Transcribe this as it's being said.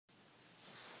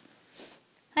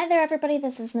Hi there everybody,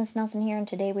 this is Miss Nelson here, and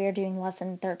today we are doing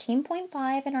lesson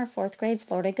 13.5 in our 4th grade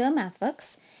Florida Go math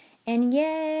books. And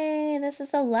yay, this is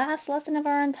the last lesson of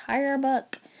our entire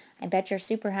book. I bet you're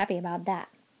super happy about that.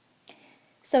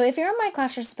 So if you're in my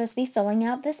class, you're supposed to be filling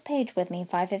out this page with me,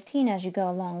 515, as you go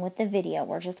along with the video.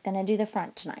 We're just going to do the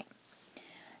front tonight.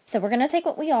 So we're going to take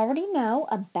what we already know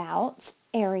about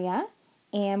area,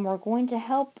 and we're going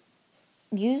to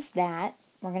use that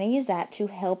to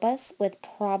help us with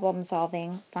problem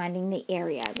solving, finding the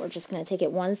area. We're just going to take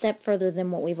it one step further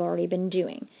than what we've already been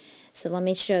doing. So let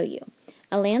me show you.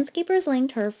 A landscaper is laying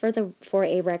turf for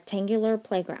a rectangular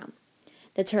playground.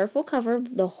 The turf will cover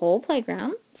the whole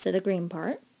playground, so the green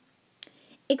part,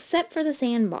 except for the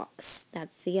sandbox.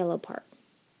 That's the yellow part.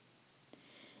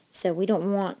 So we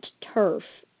don't want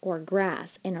turf or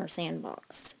grass in our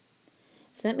sandbox.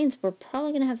 So that means we're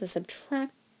probably going to have to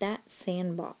subtract that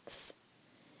sandbox.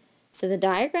 So the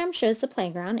diagram shows the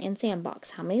playground and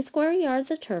sandbox. How many square yards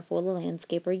of turf will the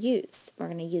landscaper use? We're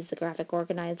going to use the graphic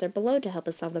organizer below to help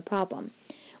us solve the problem.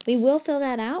 We will fill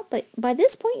that out, but by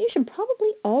this point you should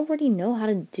probably already know how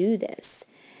to do this.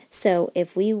 So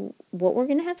what we're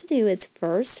going to have to do is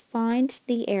first find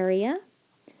the area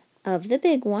of the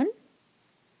big one.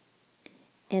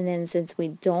 And then since we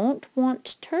don't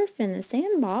want turf in the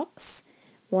sandbox,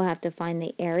 we'll have to find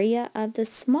the area of the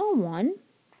small one.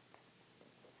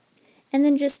 And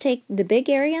then just take the big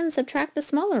area and subtract the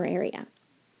smaller area.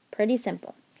 Pretty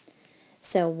simple.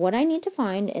 So what I need to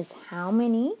find is how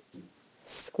many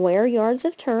square yards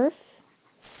of turf,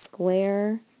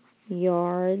 that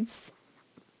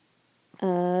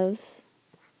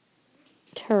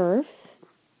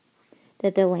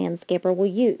the landscaper will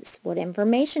use. What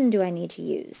information do I need to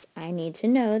use? I need to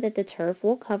know that the turf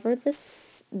will cover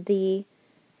the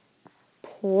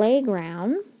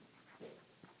playground,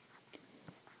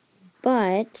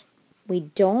 but we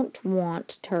don't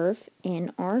want turf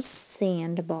in our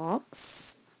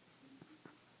sandbox.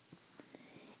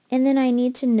 And then I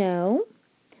need to know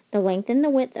the length and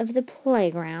the width of the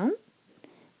playground,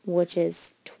 which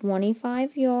is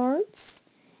 25 yards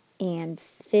and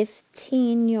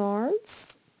 15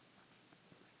 yards.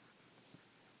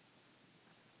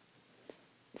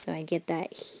 So I get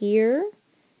that here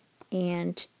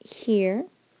and here.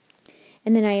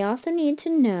 And then I also need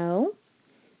to know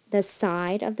the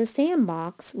side of the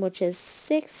sandbox, which is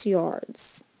 6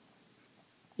 yards.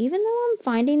 Even though I'm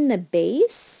finding the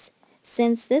base,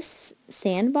 since this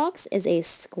sandbox is a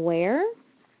square,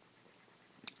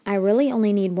 I really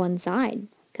only need one side,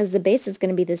 because the base is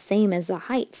going to be the same as the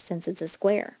height since it's a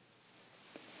square.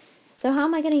 So how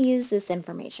am I going to use this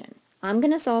information? I'm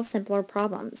going to solve simpler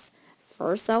problems.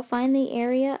 First, I'll find the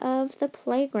area of the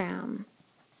playground.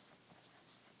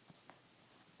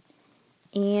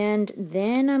 And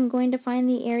then I'm going to find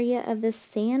the area of the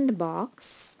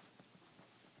sandbox.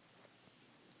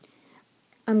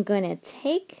 I'm going to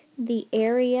take the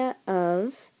area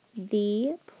of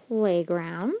the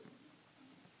playground.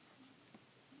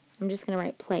 I'm just going to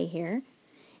write play here.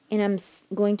 And I'm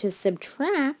going to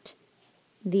subtract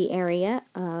the area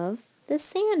of the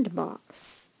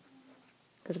sandbox,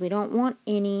 because we don't want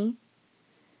any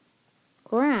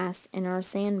grass in our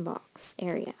sandbox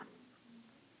area.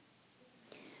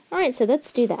 Alright, so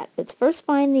let's do that. Let's first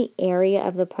find the area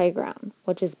of the playground,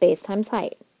 which is base times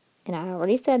height. And I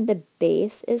already said the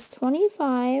base is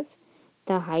 25,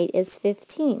 the height is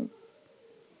 15.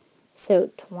 So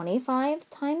 25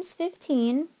 times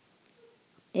 15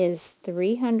 is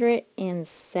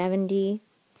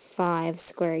 375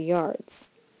 square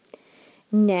yards.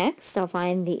 Next, I'll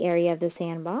find the area of the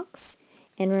sandbox.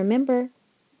 And remember,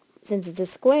 since it's a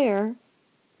square,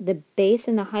 the base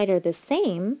and the height are the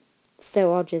same.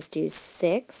 So I'll just do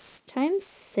 6 times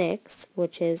 6,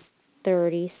 which is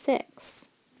 36.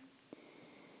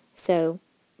 So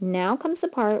now comes the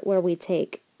part where we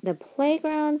take the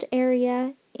playground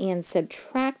area and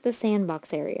subtract the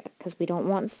sandbox area, because we don't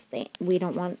want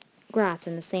grass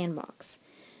in the sandbox.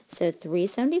 So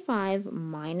 375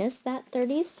 minus that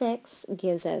 36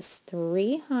 gives us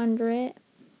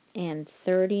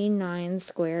 339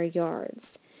 square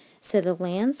yards. So the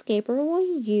landscaper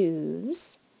will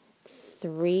use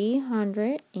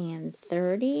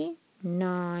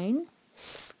 339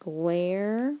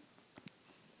 square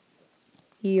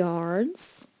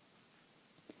yards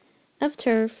of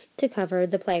turf to cover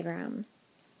the playground.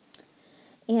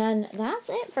 And that's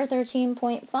it for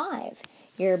 13.5.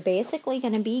 You're basically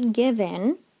going to be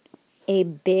given a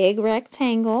big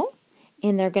rectangle,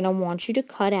 and they're going to want you to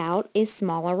cut out a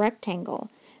smaller rectangle.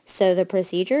 So the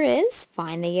procedure is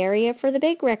find the area for the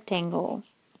big rectangle.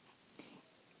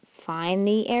 Find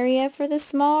the area for the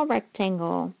small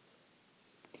rectangle.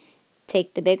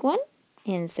 Take the big one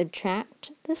and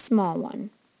subtract the small one.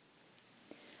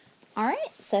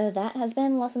 Alright, so that has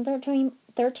been lesson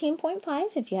 13.5.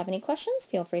 If you have any questions,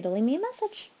 feel free to leave me a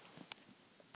message.